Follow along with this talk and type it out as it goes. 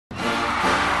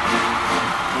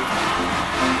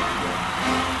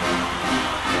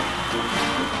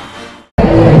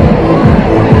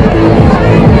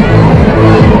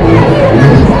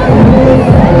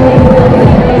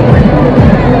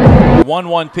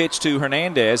1-1 pitch to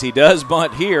Hernandez. He does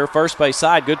bunt here, first base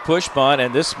side, good push bunt,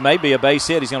 and this may be a base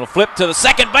hit. He's going to flip to the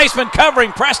second baseman,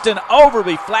 covering Preston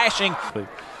Overby, flashing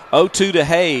 0-2 to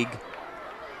Haig.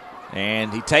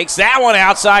 And he takes that one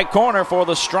outside corner for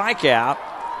the strikeout.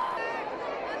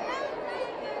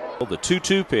 The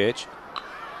 2-2 pitch.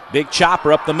 Big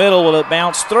chopper up the middle. Will it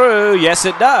bounce through? Yes,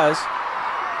 it does.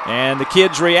 And the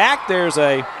kids react. There's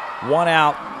a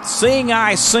one-out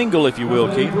seeing-eye single, if you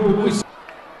will, Keith.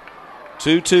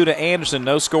 2-2 to Anderson.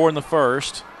 No score in the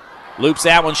first. Loops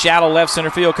that one shallow left center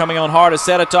field, coming on hard as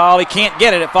Setatol. He can't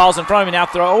get it. It falls in front of him. Now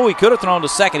throw. Oh, he could have thrown to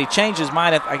second. He changed his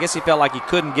mind. I guess he felt like he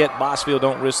couldn't get Bosfield.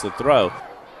 Don't risk the throw.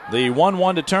 The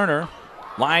 1-1 to Turner.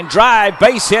 Line drive,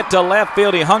 base hit to left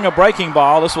field. He hung a breaking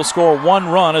ball. This will score 1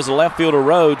 run as the left fielder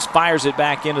Rhodes fires it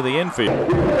back into the infield.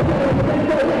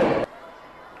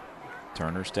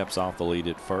 Turner steps off the lead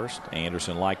at first.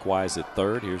 Anderson likewise at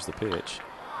third. Here's the pitch.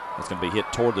 It's going to be hit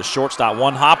toward the shortstop.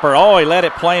 One hopper. Oh, he let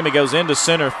it play him. He goes into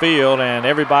center field, and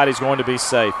everybody's going to be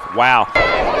safe. Wow.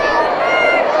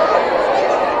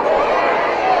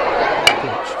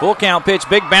 Full count pitch,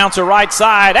 big bouncer right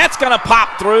side. That's going to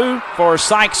pop through for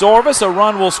Sykes Orvis. A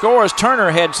run will score as Turner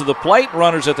heads to the plate.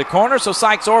 Runners at the corner, so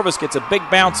Sykes Orvis gets a big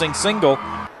bouncing single.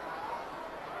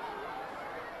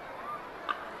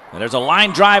 And there's a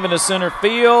line drive into center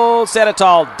field.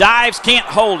 Setatol dives, can't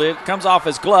hold it. Comes off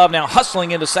his glove. Now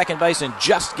hustling into second base and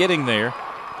just getting there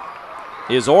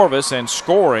is Orvis, and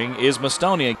scoring is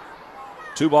Mastonia.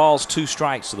 2 balls, 2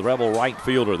 strikes to the Rebel right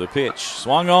fielder. The pitch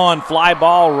swung on, fly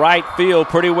ball right field.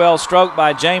 Pretty well stroked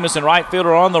by Jamison. Right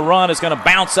fielder on the run is going to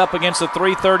bounce up against the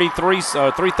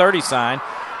 330 sign.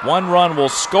 1 run will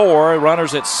score.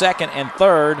 Runners at second and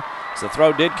third. So the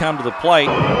throw did come to the plate.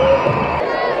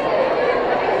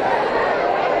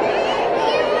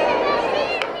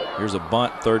 Here's a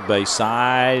bunt, third base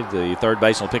side. The third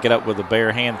baseman will pick it up with a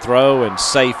bare hand throw, and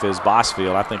safe is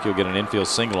Bosfield. I think he'll get an infield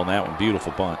single on that one.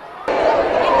 Beautiful bunt.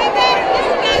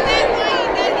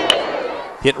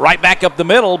 Hit right back up the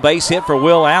middle. Base hit for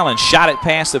Will Allen. Shot it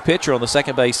past the pitcher on the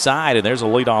second base side, and there's a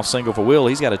leadoff single for Will.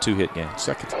 He's got a 2-hit game.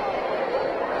 Second. Pitch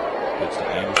to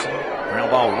Anderson.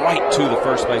 Ground ball right to the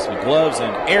first baseman. Gloves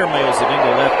and airmails it into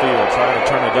left field, trying to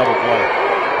turn a double play.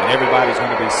 And everybody's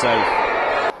going to be safe.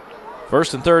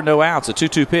 First and third, no outs. A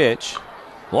 2-2 pitch.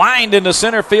 Lined into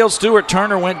center field. Stuart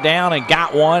Turner went down and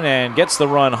got one and gets the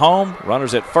run home.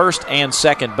 Runners at first and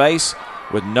second base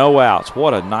with no outs.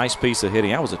 What a nice piece of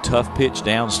hitting. That was a tough pitch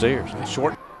downstairs.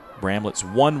 Short. Bramlett's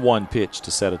 1-1 pitch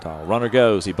to Setatol. Runner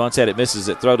goes. He bunts at it, misses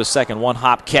it. Throw to second. One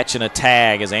hop catch and a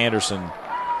tag as Anderson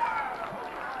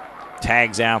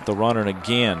tags out the runner. And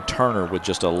again, Turner with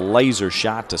just a laser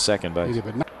shot to second base.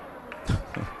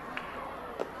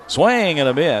 Swing and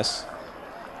a miss.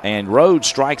 And Rhodes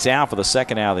strikes out for the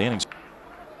second out of the innings.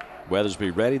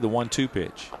 Weathersby ready, the 1-2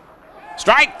 pitch.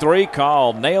 Strike 3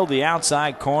 called. Nailed the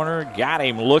outside corner. Got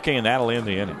him looking, and that'll end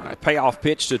the inning. Payoff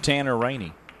pitch to Tanner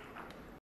Rainey.